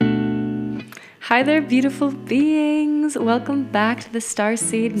Hi there, beautiful beings. Welcome back to the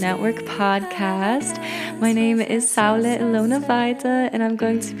Starseed Network podcast. My name is Saule Ilona Vaida, and I'm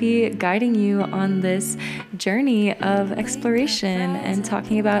going to be guiding you on this journey of exploration and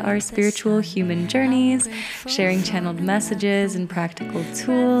talking about our spiritual human journeys, sharing channeled messages and practical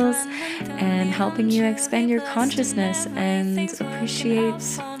tools, and helping you expand your consciousness and appreciate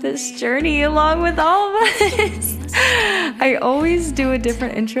this journey along with all of us. I always do a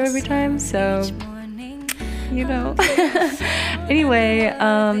different intro every time, so you know. Anyway,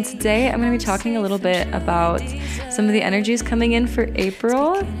 today I'm going to be talking a little bit about some of the energies coming in for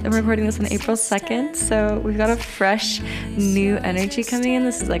April. I'm recording this on April 2nd, so we've got a fresh new energy coming in.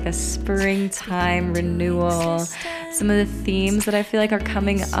 This is like a springtime renewal. Some of the themes that I feel like are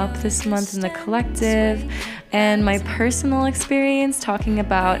coming up this month in the collective, and my personal experience talking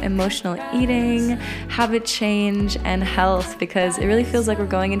about emotional eating, habit change, and health, because it really feels like we're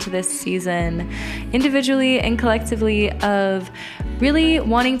going into this season individually and collectively of really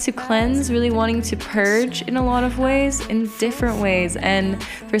wanting to cleanse, really wanting to purge in a lot of ways, in different ways. And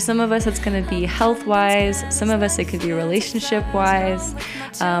for some of us, it's going to be health-wise. Some of us, it could be relationship-wise,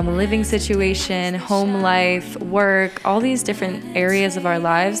 living situation, home life, work, all these different areas of our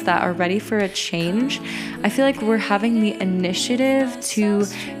lives that are ready for a change. I feel like we're having the initiative to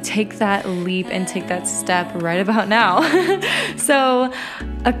take that leap and take that step right about now. So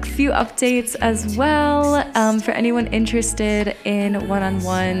a few updates as well for anyone interested in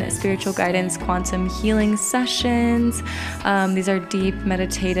one-on-one spiritual guidance, quantum healing sessions. These are deep,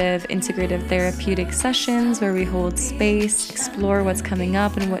 meditative, integrative, therapeutic sessions where we hold space, explore what's coming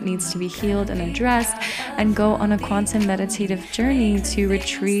up and what needs to be healed and addressed, and go on a quantum meditative journey to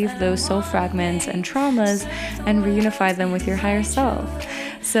retrieve those soul fragments and traumas and reunify them with your higher self.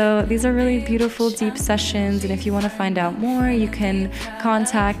 So these are really beautiful, deep sessions, and if you want to find out more, you can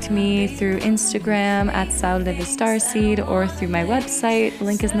contact me through Instagram at Saule the Starseed or through my website. The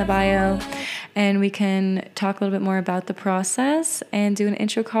link is in the bio, and we can talk a little bit more about the process and do an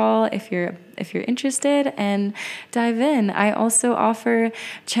intro call if you're interested, and dive in. I also offer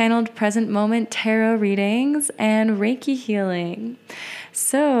channeled present moment tarot readings and Reiki healing.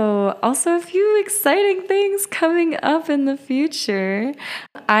 So, also a few exciting things coming up in the future.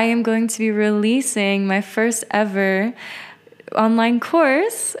 I am going to be releasing my first ever online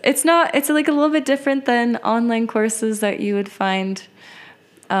course. It's like a little bit different than online courses that you would find,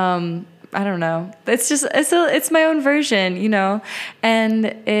 I don't know. It's my own version, you know, and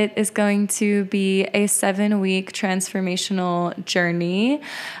it is going to be a 7-week transformational journey.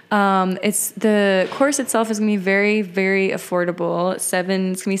 It's the course itself is going to be very, very affordable. It's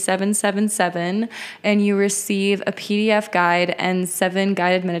going to be $777, and you receive a PDF guide and 7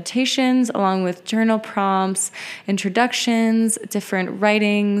 guided meditations along with journal prompts, introductions, different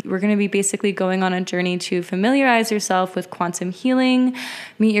writing. We're going to be basically going on a journey to familiarize yourself with quantum healing,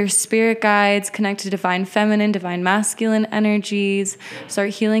 meet your spirit guides, connect to divine feminine, divine masculine energies, start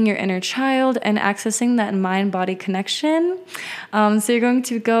healing your inner child, and accessing that mind-body connection. So you're going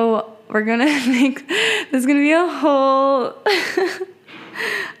to we're going to make, there's going to be a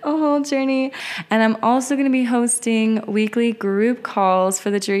whole journey. And I'm also going to be hosting weekly group calls for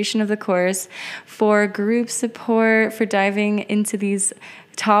the duration of the course for group support, for diving into these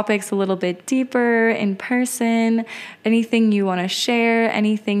topics a little bit deeper in person, anything you want to share,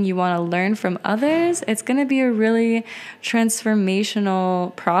 anything you want to learn from others. It's going to be a really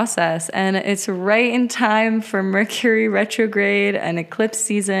transformational process, and it's right in time for Mercury retrograde and eclipse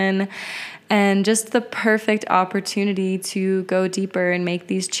season, and just the perfect opportunity to go deeper and make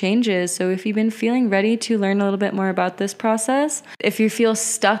these changes. So if you've been feeling ready to learn a little bit more about this process, if you feel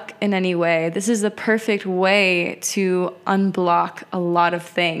stuck in any way, this is the perfect way to unblock a lot of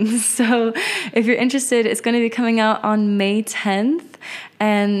things. So if you're interested, it's going to be coming out on May 10th.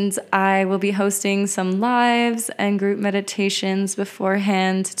 And I will be hosting some lives and group meditations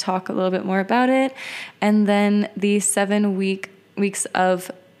beforehand to talk a little bit more about it. And then the 7 weeks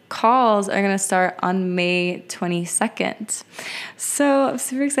of calls are going to start on May 22nd. So I'm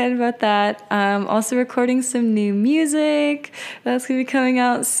super excited about that. Also recording some new music that's going to be coming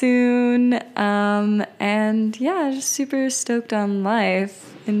out soon. And yeah, just super stoked on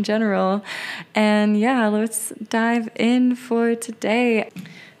life in general. And yeah, let's dive in for today.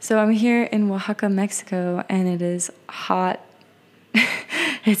 So I'm here in Oaxaca, Mexico, and it is hot.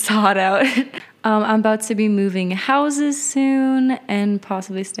 It's hot out. I'm about to be moving houses soon and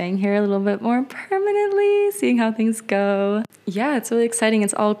possibly staying here a little bit more permanently, seeing how things go. Yeah, it's really exciting.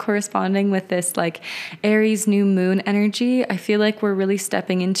 It's all corresponding with this like Aries new moon energy. I feel like we're really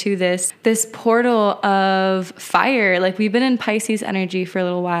stepping into this portal of fire. Like we've been in Pisces energy for a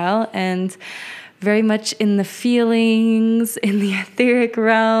little while and very much in the feelings, in the etheric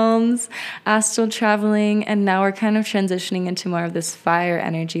realms, astral traveling, and now we're kind of transitioning into more of this fire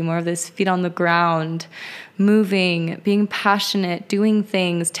energy, more of this feet on the ground, moving, being passionate, doing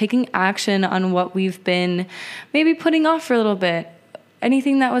things, taking action on what we've been maybe putting off for a little bit.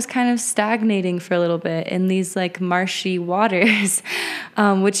 Anything that was kind of stagnating for a little bit in these like marshy waters,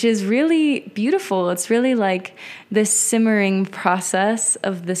 which is really beautiful. It's really like this simmering process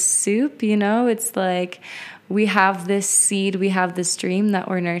of the soup, you know? It's like we have this seed, we have this dream that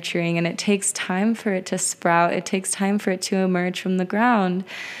we're nurturing, and it takes time for it to sprout. It takes time for it to emerge from the ground.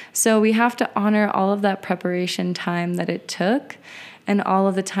 So we have to honor all of that preparation time that it took, and all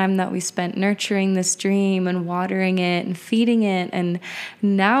of the time that we spent nurturing this dream and watering it and feeding it, and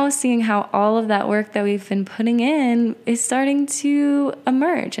now seeing how all of that work that we've been putting in is starting to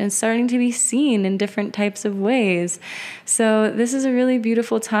emerge and starting to be seen in different types of ways. So this is a really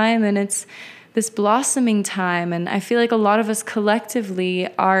beautiful time, and it's this blossoming time. And I feel like a lot of us collectively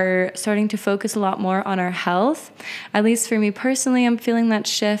are starting to focus a lot more on our health. At least for me personally, I'm feeling that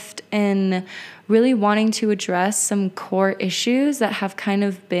shift in really wanting to address some core issues that have kind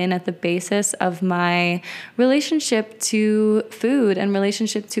of been at the basis of my relationship to food and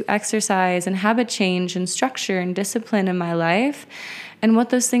relationship to exercise and habit change and structure and discipline in my life, and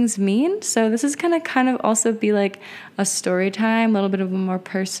what those things mean. So this is gonna kind of also be like a story time, a little bit of a more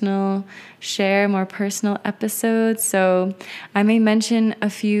personal share, more personal episode. So I may mention a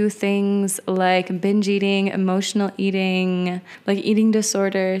few things like binge eating, emotional eating, like eating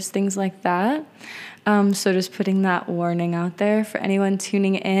disorders, things like that. So just putting that warning out there for anyone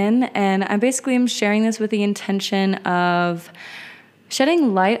tuning in. And I basically am sharing this with the intention of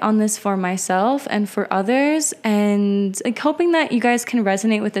shedding light on this for myself and for others, and like hoping that you guys can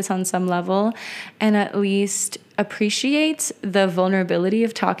resonate with this on some level and at least appreciate the vulnerability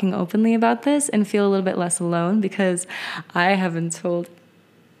of talking openly about this and feel a little bit less alone, because I haven't told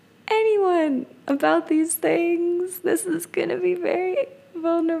anyone about these things. This is gonna be very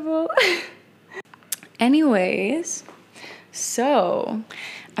vulnerable. Anyways, so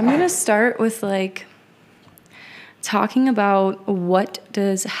I'm gonna start with like talking about what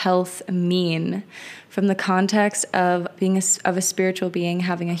does health mean from the context of being of a spiritual being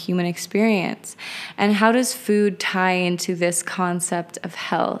having a human experience, and how does food tie into this concept of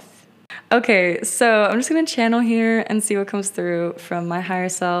health. Okay, so I'm just gonna channel here and see what comes through from my higher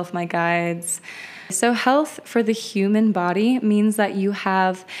self, my guides. So health for the human body means that you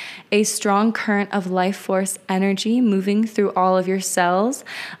have a strong current of life force energy moving through all of your cells,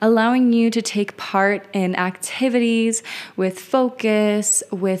 allowing you to take part in activities with focus,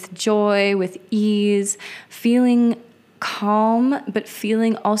 with joy, with ease, feeling calm, but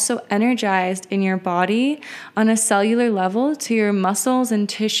feeling also energized in your body on a cellular level to your muscles and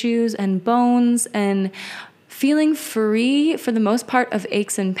tissues and bones, and feeling free for the most part of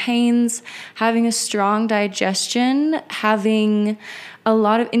aches and pains, having a strong digestion, having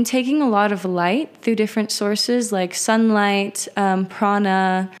intaking a lot of light through different sources like sunlight,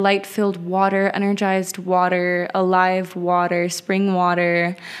 prana, light-filled water, energized water, alive water, spring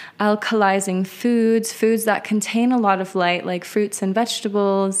water, alkalizing foods that contain a lot of light like fruits and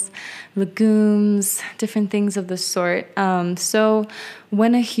vegetables, legumes, different things of the sort. So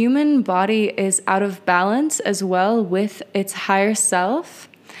when a human body is out of balance as well with its higher self,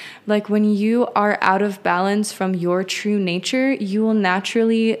 like when you are out of balance from your true nature, you will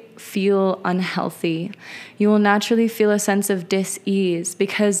naturally feel unhealthy. You will naturally feel a sense of dis-ease,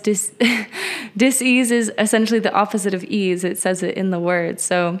 because dis-ease is essentially the opposite of ease. It says it in the word.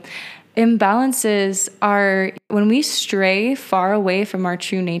 So imbalances are when we stray far away from our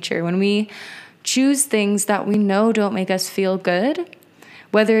true nature, when we choose things that we know don't make us feel good,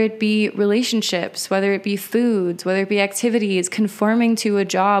 whether it be relationships, whether it be foods, whether it be activities, conforming to a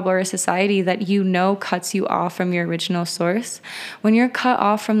job or a society that you know cuts you off from your original source. When you're cut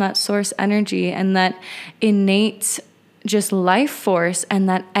off from that source energy and that innate just life force and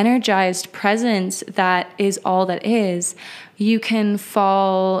that energized presence that is all that is, you can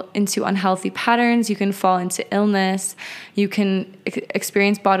fall into unhealthy patterns, you can fall into illness, you can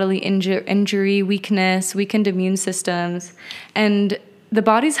experience bodily injury, weakness, weakened immune systems. And the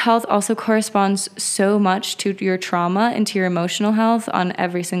body's health also corresponds so much to your trauma and to your emotional health on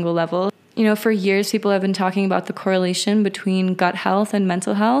every single level. For years, people have been talking about the correlation between gut health and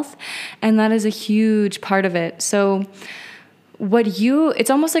mental health, and that is a huge part of it. So it's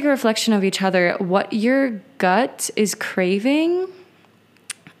almost like a reflection of each other. What your gut is craving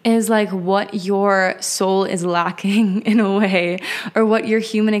is like what your soul is lacking in a way, or what your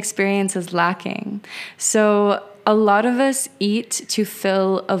human experience is lacking. So a lot of us eat to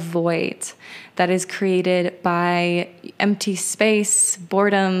fill a void that is created by empty space,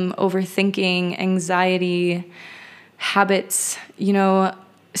 boredom, overthinking, anxiety, habits,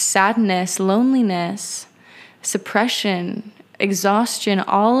 sadness, loneliness, suppression, exhaustion.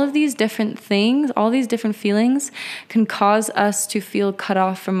 All of these different things, all these different feelings can cause us to feel cut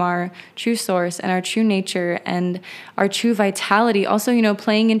off from our true source and our true nature and our true vitality. Also,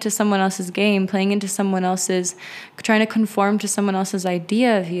 playing into someone else's game, trying to conform to someone else's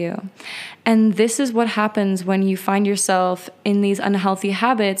idea of you. And this is what happens when you find yourself in these unhealthy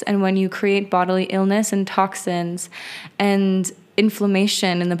habits, and when you create bodily illness and toxins and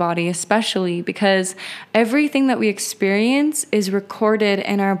inflammation in the body, especially because everything that we experience is recorded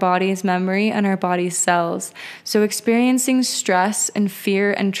in our body's memory and our body's cells. So experiencing stress and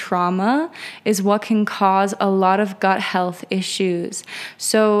fear and trauma is what can cause a lot of gut health issues.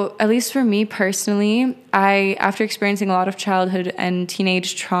 So at least for me personally, after experiencing a lot of childhood and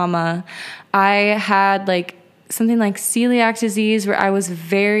teenage trauma, I had something like celiac disease, where I was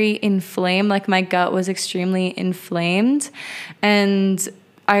very inflamed, like my gut was extremely inflamed. And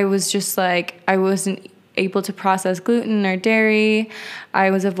I was just I wasn't able to process gluten or dairy. I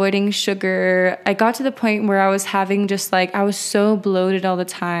was avoiding sugar. I got to the point where I was having I was so bloated all the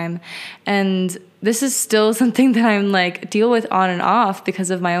time. And this is still something that I'm deal with on and off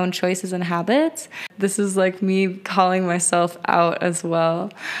because of my own choices and habits. This is me calling myself out as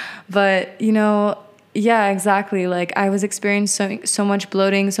well. But, yeah, exactly. I was experiencing so much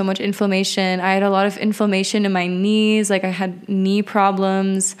bloating, so much inflammation. I had a lot of inflammation in my knees. I had knee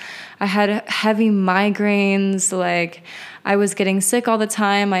problems. I had heavy migraines. I was getting sick all the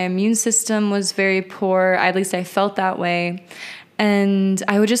time. My immune system was very poor. At least I felt that way. And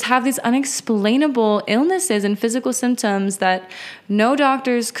I would just have these unexplainable illnesses and physical symptoms that no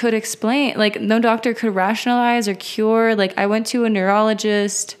doctors could explain. No doctor could rationalize or cure. I went to a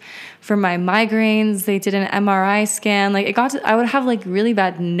neurologist for my migraines. They did an MRI scan. I would have really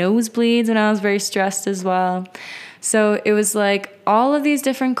bad nosebleeds when I was very stressed as well. So it was all of these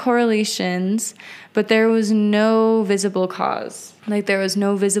different correlations, but there was no visible cause. There was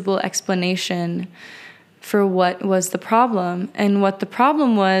no visible explanation for what was the problem. And what the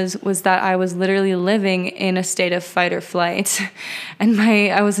problem was that I was literally living in a state of fight or flight. And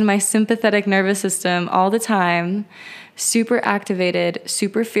I was in my sympathetic nervous system all the time, super activated,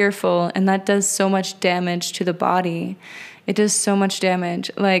 super fearful, and that does so much damage to the body. It does so much damage.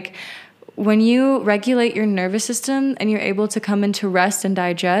 When you regulate your nervous system and you're able to come into rest and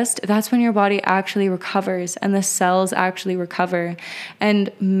digest, that's when your body actually recovers and the cells actually recover.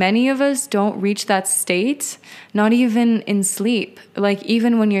 And many of us don't reach that state, not even in sleep.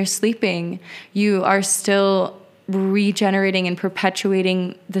 Even when you're sleeping, you are still regenerating and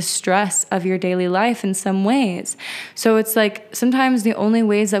perpetuating the stress of your daily life in some ways. So it's sometimes the only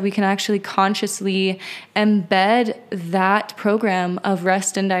ways that we can actually consciously embed that program of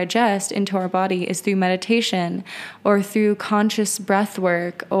rest and digest into our body is through meditation or through conscious breath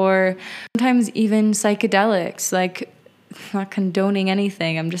work, or sometimes even psychedelics. Not condoning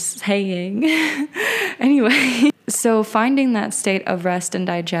anything, I'm just saying. Anyway, so finding that state of rest and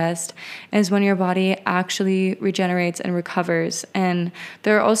digest is when your body actually regenerates and recovers. And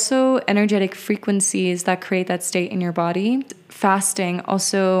there are also energetic frequencies that create that state in your body. Fasting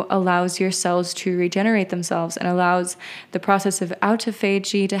also allows your cells to regenerate themselves and allows the process of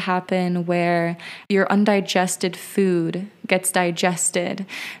autophagy to happen, where your undigested food gets digested.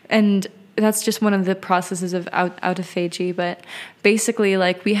 And that's just one of the processes of autophagy. But basically,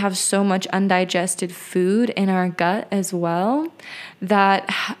 we have so much undigested food in our gut as well that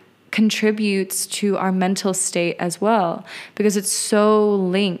contributes to our mental state as well, because it's so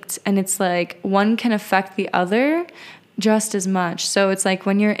linked, and it's one can affect the other just as much. So it's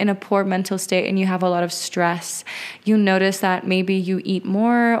when you're in a poor mental state and you have a lot of stress, you notice that maybe you eat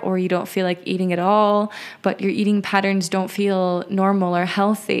more or you don't feel like eating at all, but your eating patterns don't feel normal or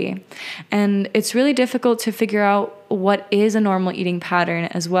healthy. And it's really difficult to figure out what is a normal eating pattern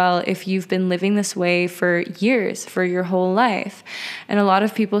as well if you've been living this way for years, for your whole life. And a lot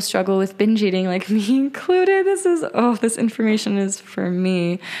of people struggle with binge eating, me included. This information is for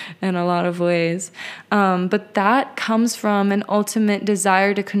me in a lot of ways. But that comes from an ultimate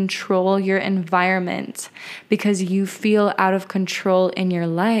desire to control your environment because you feel out of control in your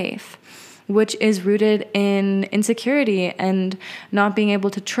life. which is rooted in insecurity and not being able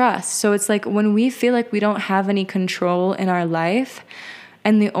to trust. So it's like when we feel like we don't have any control in our life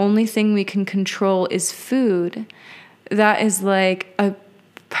and the only thing we can control is food, that is like a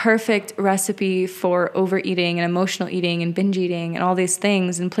perfect recipe for overeating and emotional eating and binge eating and all these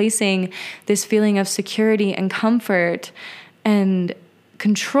things, and placing this feeling of security and comfort and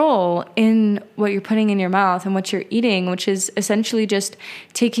control in what you're putting in your mouth and what you're eating, which is essentially just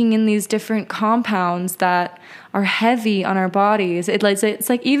taking in these different compounds that are heavy on our bodies. It's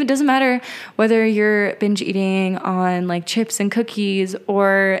like even doesn't matter whether you're binge eating on like chips and cookies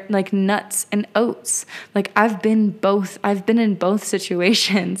or like nuts and oats. Like I've been in both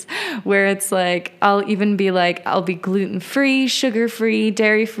situations where it's like I'll be gluten-free, sugar-free,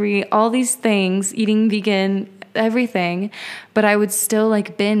 dairy-free, all these things, eating vegan, everything, but I would still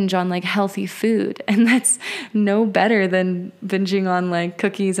like binge on like healthy food, and that's no better than binging on like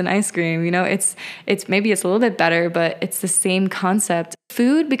cookies and ice cream. You know, it's maybe it's a little bit better, but it's the same concept.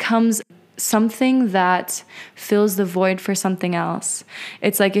 Food becomes something that fills the void for something else.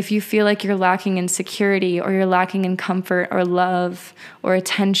 It's like if you feel like you're lacking in security, or you're lacking in comfort or love or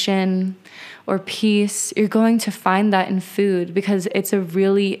attention or peace, you're going to find that in food, because it's a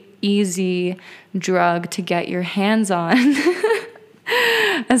really easy drug to get your hands on,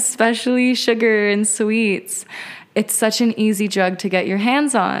 especially sugar and sweets. It's such an easy drug to get your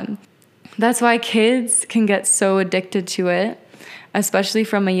hands on. That's why kids can get so addicted to it, especially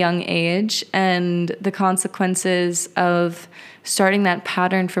from a young age, and the consequences of starting that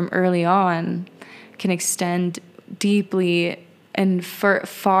pattern from early on can extend deeply and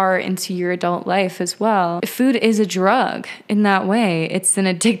far into your adult life as well. Food is a drug in that way. It's an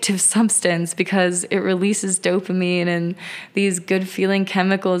addictive substance because it releases dopamine and these good feeling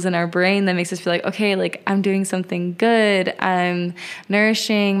chemicals in our brain that makes us feel like, okay, like I'm doing something good. I'm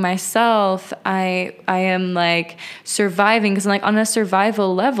nourishing myself. I am like surviving, because like on a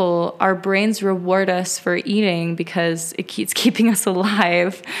survival level, our brains reward us for eating because it keeps keeping us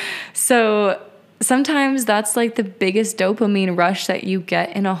alive. So sometimes that's like the biggest dopamine rush that you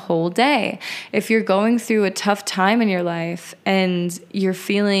get in a whole day. If you're going through a tough time in your life and you're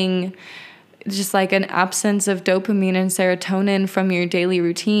feeling just like an absence of dopamine and serotonin from your daily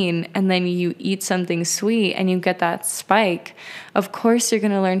routine, and then you eat something sweet and you get that spike, of course you're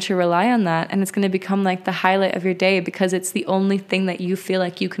going to learn to rely on that, and it's going to become like the highlight of your day because it's the only thing that you feel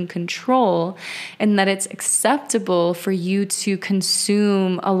like you can control, and that it's acceptable for you to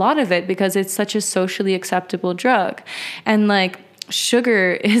consume a lot of it because it's such a socially acceptable drug. And like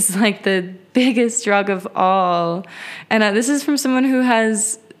sugar is like the biggest drug of all. And this is from someone who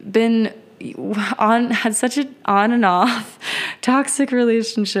has been had such an on and off toxic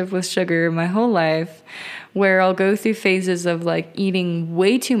relationship with sugar my whole life, where I'll go through phases of like eating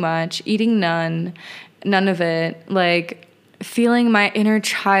way too much, eating none of it, like feeling my inner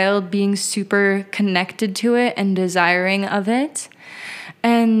child being super connected to it and desiring of it.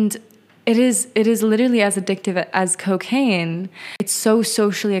 And it is literally as addictive as cocaine. It's so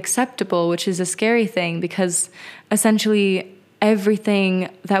socially acceptable, which is a scary thing, because essentially everything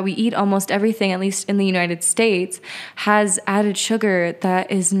that we eat, almost everything, at least in the United States, has added sugar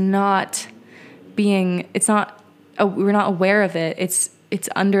that is not we're not aware of it. It's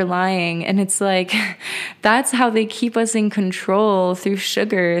underlying, and it's like that's how they keep us in control, through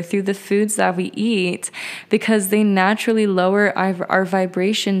sugar, through the foods that we eat, because they naturally lower our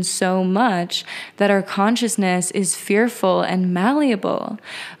vibration so much that our consciousness is fearful and malleable.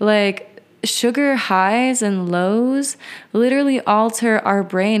 Like sugar highs and lows literally alter our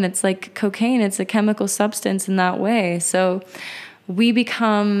brain. It's like cocaine. It's a chemical substance in that way. So we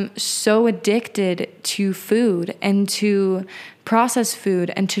become so addicted to food and to processed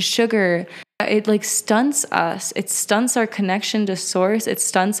food and to sugar. It like stunts us. It stunts our connection to source. It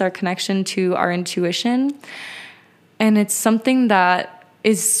stunts our connection to our intuition. And it's something that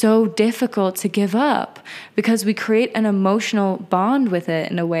is so difficult to give up because we create an emotional bond with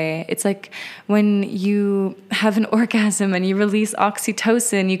it in a way. It's like when you have an orgasm and you release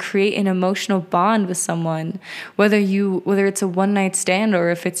oxytocin, you create an emotional bond with someone, whether it's a one-night stand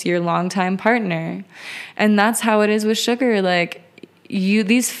or if it's your longtime partner. And that's how it is with sugar. Like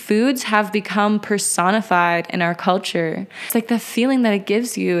these foods have become personified in our culture. It's like the feeling that it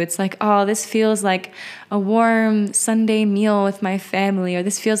gives you. It's like, oh, this feels like a warm Sunday meal with my family, or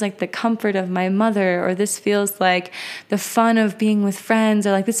this feels like the comfort of my mother, or this feels like the fun of being with friends,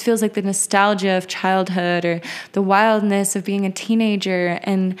 or like this feels like the nostalgia of childhood, or the wildness of being a teenager.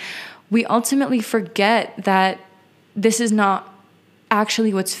 And we ultimately forget that this is not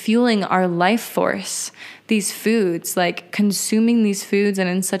actually what's fueling our life force. These foods, like consuming these foods and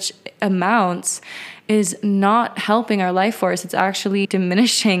in such amounts, is not helping our life force. It's actually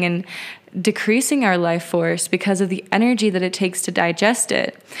diminishing and decreasing our life force because of the energy that it takes to digest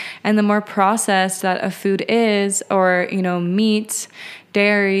it. And the more processed that a food is, or, meat,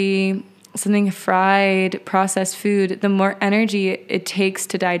 dairy, something fried, processed food, the more energy it takes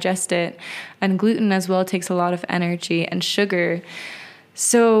to digest it. And gluten as well takes a lot of energy, and sugar.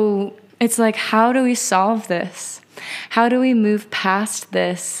 So it's like, how do we solve this? How do we move past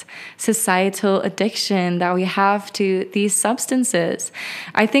this societal addiction that we have to these substances?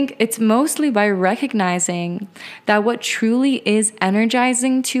 I think it's mostly by recognizing that what truly is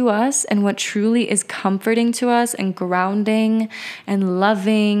energizing to us and what truly is comforting to us and grounding and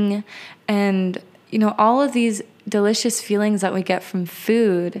loving and, all of these delicious feelings that we get from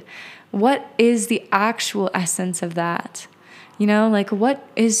food, what is the actual essence of that? What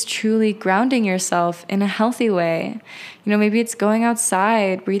is truly grounding yourself in a healthy way? Maybe it's going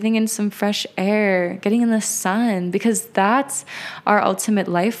outside, breathing in some fresh air, getting in the sun, because that's our ultimate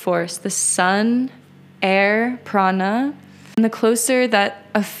life force, the sun, air, prana. And the closer that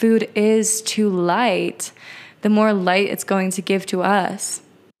a food is to light, the more light it's going to give to us.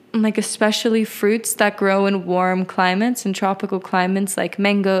 Like especially fruits that grow in warm climates and tropical climates, like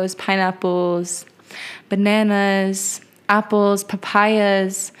mangoes, pineapples, bananas, apples,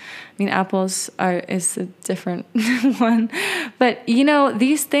 papayas. Apples is a different one. But,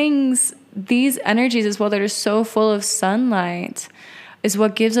 these things, these energies as well that are so full of sunlight is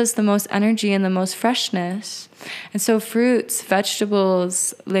what gives us the most energy and the most freshness. And so fruits,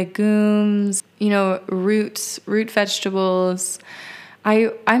 vegetables, legumes, root vegetables.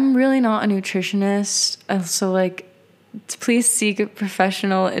 I'm really not a nutritionist, so please seek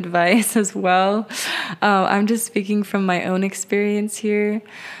professional advice as well. I'm just speaking from my own experience here.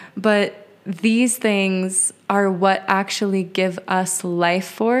 But these things are what actually give us life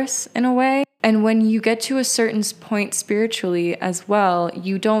force in a way. And when you get to a certain point spiritually as well,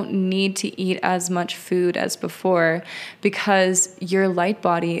 you don't need to eat as much food as before because your light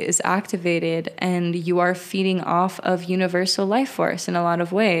body is activated and you are feeding off of universal life force in a lot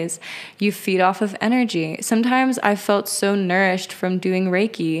of ways. You feed off of energy. Sometimes I felt so nourished from doing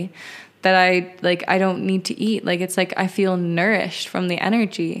Reiki that I don't need to eat. It's like I feel nourished from the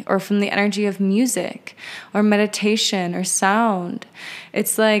energy, or from the energy of music or meditation or sound.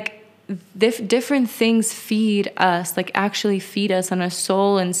 It's like different things feed us, actually feed us on a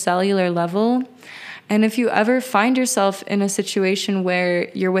soul and cellular level. And if you ever find yourself in a situation where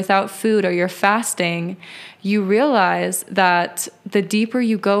you're without food or you're fasting, you realize that the deeper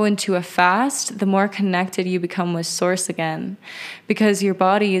you go into a fast, the more connected you become with source again, because your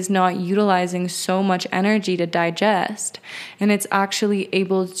body is not utilizing so much energy to digest, and it's actually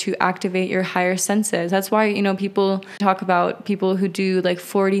able to activate your higher senses. That's why, people talk about people who do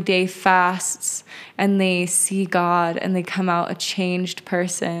 40-day fasts and they see God and they come out a changed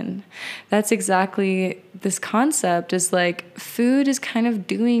person. That's exactly this concept, is food is kind of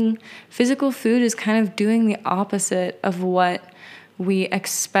doing, physical food is kind of doing the opposite of what we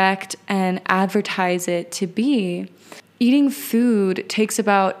expect and advertise it to be. Eating food takes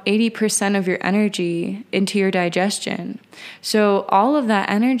about 80% of your energy into your digestion. So all of that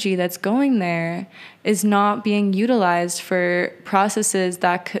energy that's going there is not being utilized for processes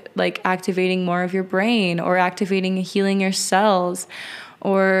that could, activating more of your brain or activating and healing your cells,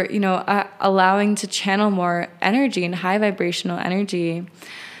 or, allowing to channel more energy and high vibrational energy.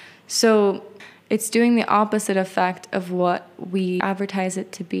 So it's doing the opposite effect of what we advertise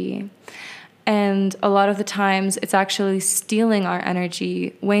it to be. And a lot of the times it's actually stealing our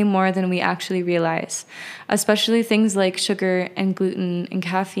energy way more than we actually realize, especially things like sugar and gluten and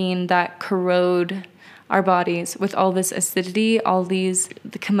caffeine that corrode our bodies with all this acidity, all these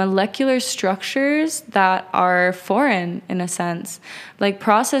molecular structures that are foreign in a sense. Like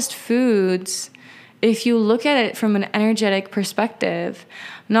processed foods, if you look at it from an energetic perspective,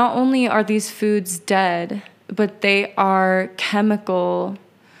 not only are these foods dead, but they are chemical.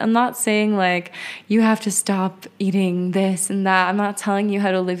 I'm not saying you have to stop eating this and that. I'm not telling you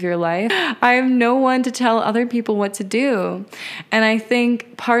how to live your life. I am no one to tell other people what to do. And I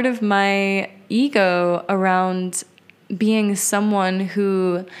think part of my ego around being someone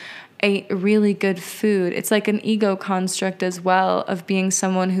who ate really good food, it's like an ego construct as well of being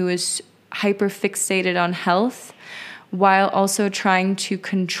someone who is hyper fixated on health while also trying to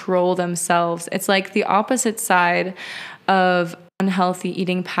control themselves. It's like the opposite side of unhealthy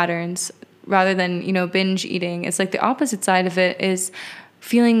eating patterns rather than, binge eating. It's like the opposite side of it is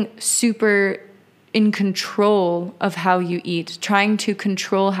feeling super in control of how you eat, trying to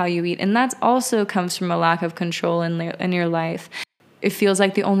control how you eat. And that also comes from a lack of control in your life. It feels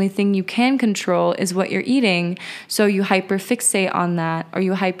like the only thing you can control is what you're eating. So you hyperfixate on that, or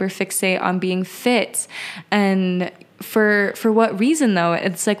you hyperfixate on being fit. And for what reason though?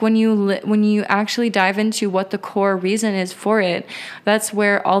 It's like when you actually dive into what the core reason is for it, that's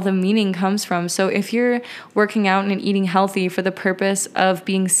where all the meaning comes from. So if you're working out and eating healthy for the purpose of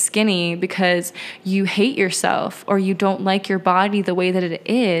being skinny because you hate yourself or you don't like your body the way that it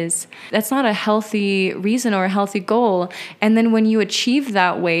is, that's not a healthy reason or a healthy goal. And then when you achieve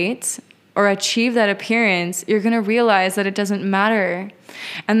that weight or achieve that appearance, you're going to realize that it doesn't matter.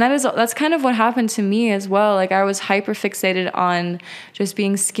 And that's kind of what happened to me as well. Like I was hyper fixated on just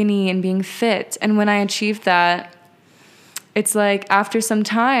being skinny and being fit. And when I achieved that, it's like after some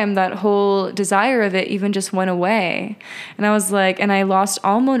time, that whole desire of it even just went away. And I was like, and I lost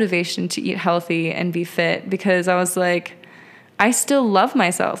all motivation to eat healthy and be fit because I was like, I still love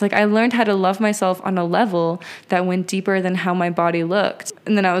myself. Like I learned how to love myself on a level that went deeper than how my body looked.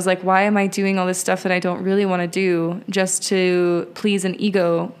 And then I was like, why am I doing all this stuff that I don't really want to do just to please an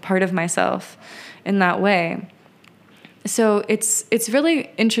ego part of myself in that way? So it's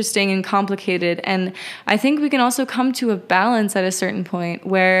really interesting and complicated. And I think we can also come to a balance at a certain point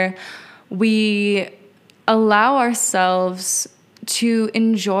where we allow ourselves to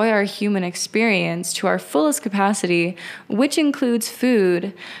enjoy our human experience to our fullest capacity, which includes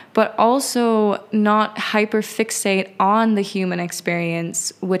food, but also not hyperfixate on the human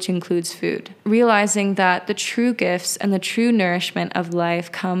experience, which includes food. Realizing that the true gifts and the true nourishment of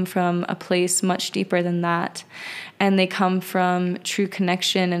life come from a place much deeper than that. And they come from true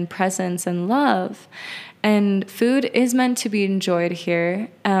connection and presence and love. And food is meant to be enjoyed here,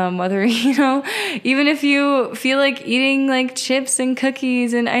 whether, even if you feel like eating like chips and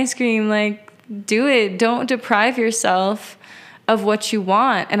cookies and ice cream, like do it. Don't deprive yourself of what you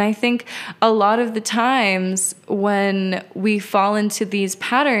want. And I think a lot of the times when we fall into these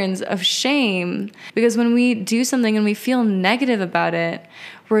patterns of shame, because when we do something and we feel negative about it,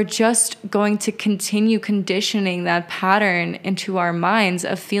 we're just going to continue conditioning that pattern into our minds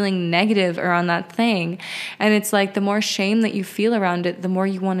of feeling negative around that thing. And it's like the more shame that you feel around it, the more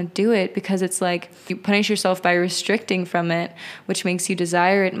you want to do it, because it's like you punish yourself by restricting from it, which makes you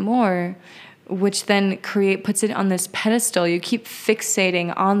desire it more, which then puts it on this pedestal. You keep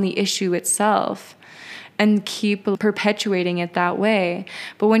fixating on the issue itself and keep perpetuating it that way.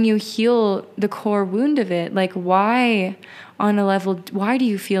 But when you heal the core wound of it, like why do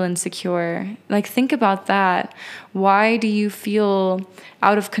you feel insecure? Like think about that. Why do you feel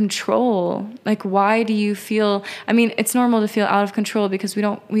out of control? Like why do you feel, it's normal to feel out of control because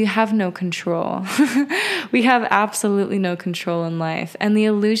we have no control. We have absolutely no control in life. And the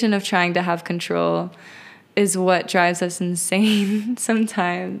illusion of trying to have control is what drives us insane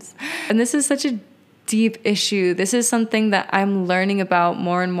sometimes. And this is such a deep issue. This is something that I'm learning about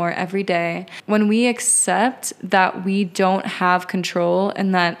more and more every day. When we accept that we don't have control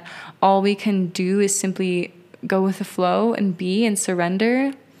and that all we can do is simply go with the flow and be and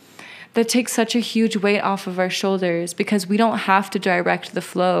surrender, that takes such a huge weight off of our shoulders because we don't have to direct the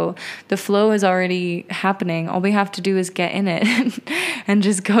flow. The flow is already happening. All we have to do is get in it and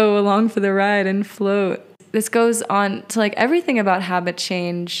just go along for the ride and float. This goes on to like everything about habit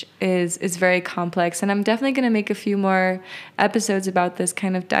change is very complex. And I'm definitely going to make a few more episodes about this,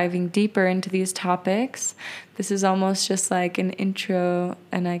 kind of diving deeper into these topics. This is almost just like an intro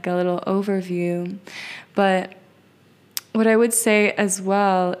and like a little overview. But what I would say as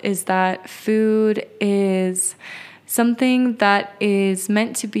well is that food is something that is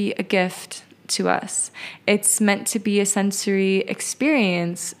meant to be a gift to us. It's meant to be a sensory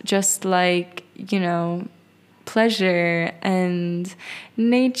experience, just like, pleasure and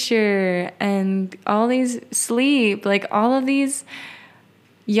nature and all these sleep, like all of these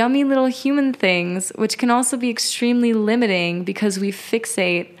yummy little human things, which can also be extremely limiting because we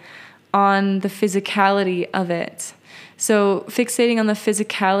fixate on the physicality of it. So fixating on the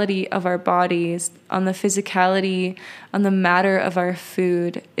physicality of our bodies, on the physicality, on the matter of our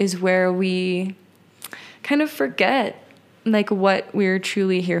food is where we kind of forget like what we're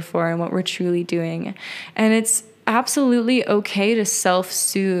truly here for and what we're truly doing. And it's absolutely okay to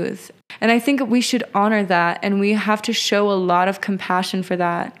self-soothe. And I think we should honor that, and we have to show a lot of compassion for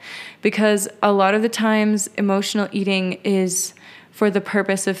that, because a lot of the times emotional eating is for the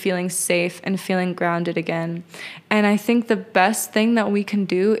purpose of feeling safe and feeling grounded again. And I think the best thing that we can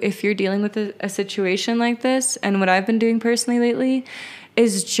do if you're dealing with a situation like this, and what I've been doing personally lately,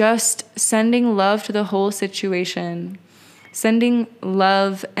 is just sending love to the whole situation. sending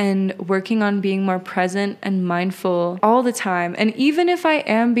love and working on being more present and mindful all the time. And even if I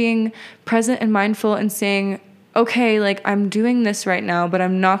am being present and mindful and saying, okay, like I'm doing this right now, but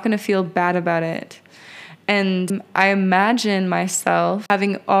I'm not going to feel bad about it. And I imagine myself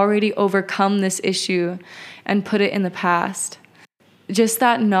having already overcome this issue and put it in the past. Just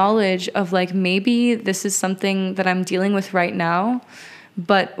that knowledge of like, maybe this is something that I'm dealing with right now,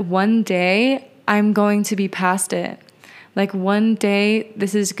 but one day I'm going to be past it. Like one day,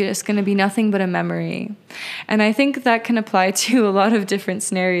 this is just going to be nothing but a memory. And I think that can apply to a lot of different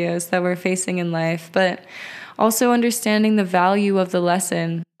scenarios that we're facing in life, but also understanding the value of the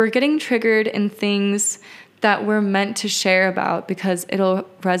lesson. We're getting triggered in things that we're meant to share about because it'll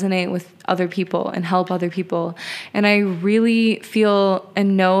resonate with other people and help other people. And I really feel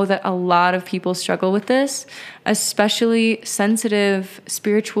and know that a lot of people struggle with this, especially sensitive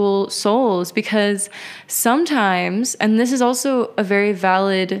spiritual souls, because sometimes, and this is also a very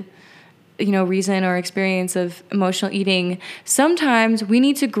valid reason or experience of emotional eating, sometimes we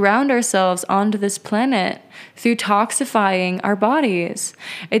need to ground ourselves onto this planet through toxifying our bodies.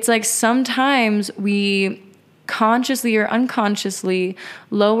 It's like sometimes we consciously or unconsciously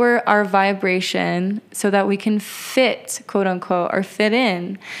lower our vibration so that we can fit, quote unquote, or fit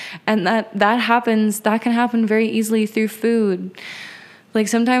in. And that can happen very easily through food. Like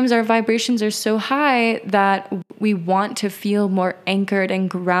sometimes our vibrations are so high that we want to feel more anchored and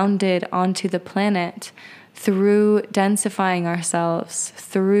grounded onto the planet through densifying ourselves,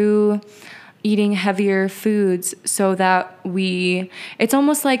 through eating heavier foods so that it's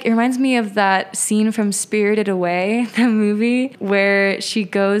almost like, it reminds me of that scene from Spirited Away, the movie, where she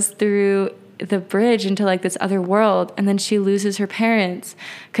goes through the bridge into like this other world, and then she loses her parents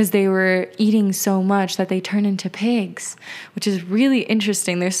because they were eating so much that they turn into pigs, which is really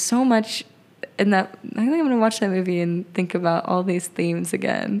interesting. There's so much in that. I think I'm going to watch that movie and think about all these themes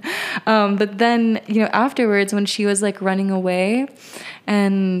again. But then, afterwards, when she was like running away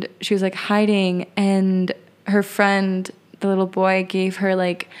and she was like hiding, and her friend, the little boy, gave her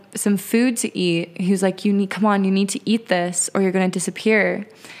like some food to eat. He was like, you need to eat this or you're going to disappear.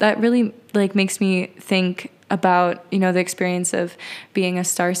 That really like makes me think about, the experience of being a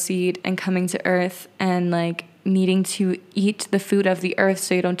starseed and coming to Earth and like needing to eat the food of the Earth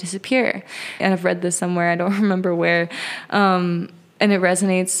so you don't disappear. And I've read this somewhere, I don't remember where. And it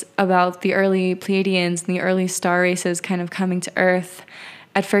resonates about the early Pleiadians and the early star races kind of coming to Earth.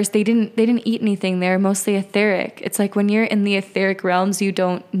 At first, they didn't eat anything. They're mostly etheric. It's like when you're in the etheric realms, you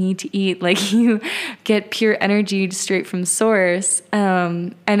don't need to eat. Like you get pure energy straight from source.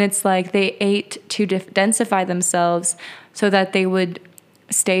 And it's like they ate to densify themselves so that they would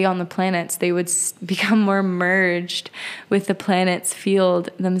stay on the planets. They would become more merged with the planet's field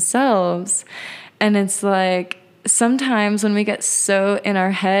themselves. And it's like, sometimes when we get so in our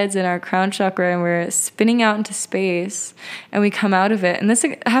heads, in our crown chakra, and we're spinning out into space and we come out of it, and this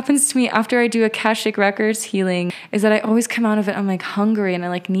happens to me after I do Akashic Records healing, is that I always come out of it, I'm like hungry and I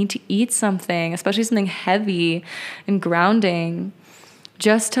like need to eat something, especially something heavy and grounding,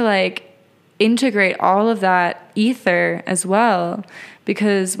 just to like integrate all of that ether as well.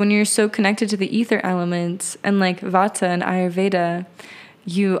 Because when you're so connected to the ether elements and like Vata and Ayurveda,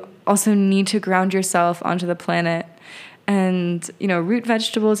 you also need to ground yourself onto the planet. And, root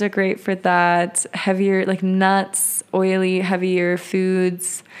vegetables are great for that. Heavier, like nuts, oily, heavier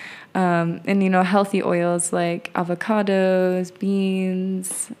foods. And, healthy oils like avocados,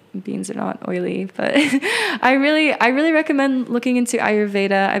 beans. Beans are not oily, but I really recommend looking into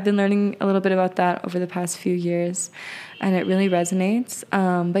Ayurveda. I've been learning a little bit about that over the past few years, and it really resonates.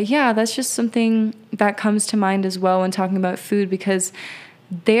 But yeah, that's just something that comes to mind as well when talking about food, because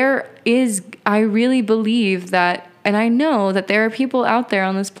I really believe that, and I know that there are people out there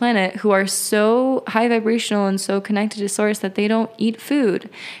on this planet who are so high vibrational and so connected to source that they don't eat food,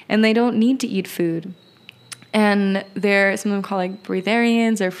 and they don't need to eat food. And some of them call like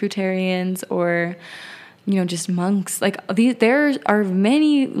breatharians or fruitarians or, just monks. Like there are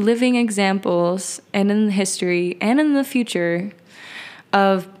many living examples, and in history and in the future,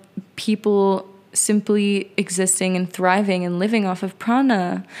 of people simply existing and thriving and living off of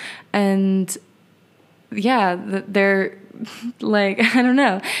prana. And yeah, they're like, I don't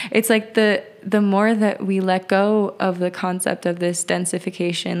know. It's like the more that we let go of the concept of this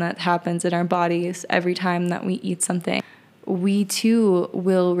densification that happens in our bodies every time that we eat something, we too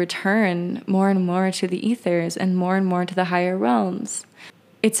will return more and more to the ethers and more to the higher realms.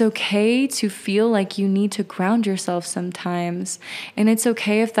 it's okay to feel like you need to ground yourself sometimes. And it's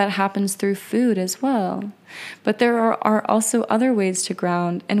okay if that happens through food as well. But there are also other ways to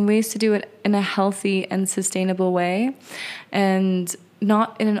ground and ways to do it in a healthy and sustainable way, and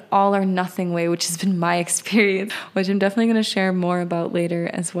not in an all or nothing way, which has been my experience, which I'm definitely going to share more about later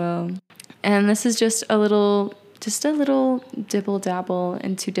as well. And this is just a little dibble dabble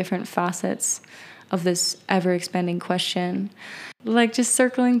into different facets of this ever expanding question. Like, just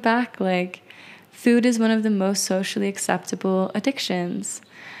circling back, like, food is one of the most socially acceptable addictions.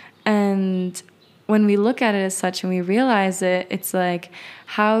 And when we look at it as such and we realize it, it's like,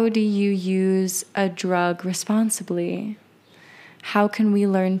 how do you use a drug responsibly? How can we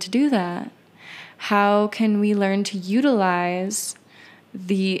learn to do that? How can we learn to utilize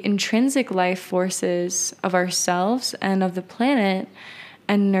the intrinsic life forces of ourselves and of the planet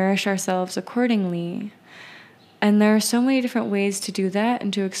and nourish ourselves accordingly? And there are so many different ways to do that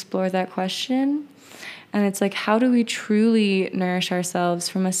and to explore that question. And it's like, how do we truly nourish ourselves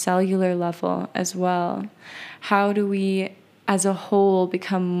from a cellular level as well? How do we, as a whole,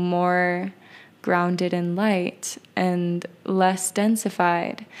 become more grounded and light and less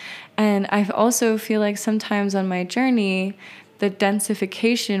densified? And I also feel like sometimes on my journey, the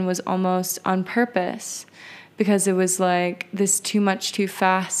densification was almost on purpose, because it was like this too much, too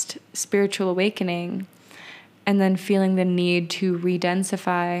fast spiritual awakening, and then feeling the need to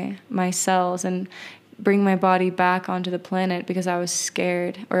re-densify my cells and bring my body back onto the planet because I was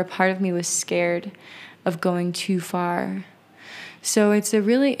scared, or a part of me was scared of going too far. So it's a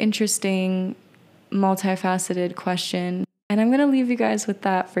really interesting, multifaceted question, and I'm going to leave you guys with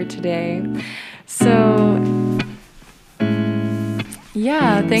that for today. So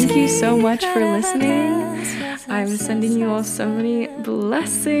yeah, thank you so much for listening. I'm sending you all so many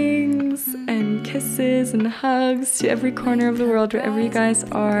blessings and kisses and hugs to every corner of the world, wherever you guys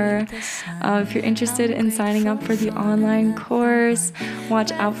are. If you're interested in signing up for the online course,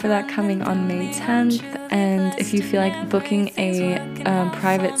 watch out for that coming on May 10th. And if you feel like booking a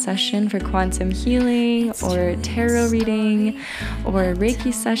private session for quantum healing or tarot reading or a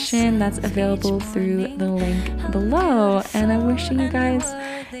Reiki session, that's available through the link below. And I'm wishing you guys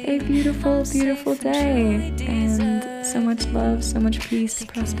a beautiful, beautiful day, and so much love, so much peace,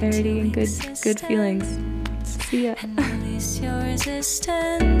 prosperity, and good feelings. See ya. And release your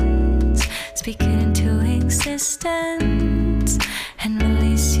resistance. Speak it into existence. And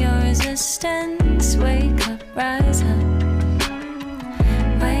release your resistance. Wake up, rise up.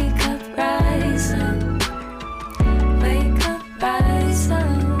 Wake up, rise up. Wake up, rise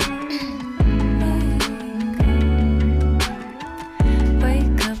up.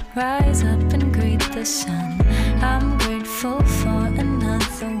 Rise up and greet the sun. I'm grateful for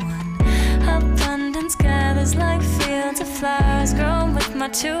another one. Abundance gathers like fields of flowers, grown with my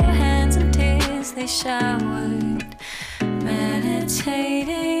 2 hands, and tears they showered.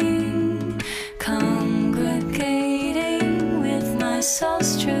 Meditating, congregating with my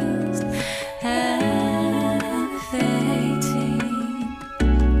soul's truth, elevating.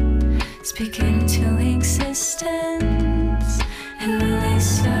 Speak into existence. And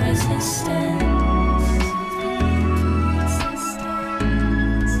release your resistance.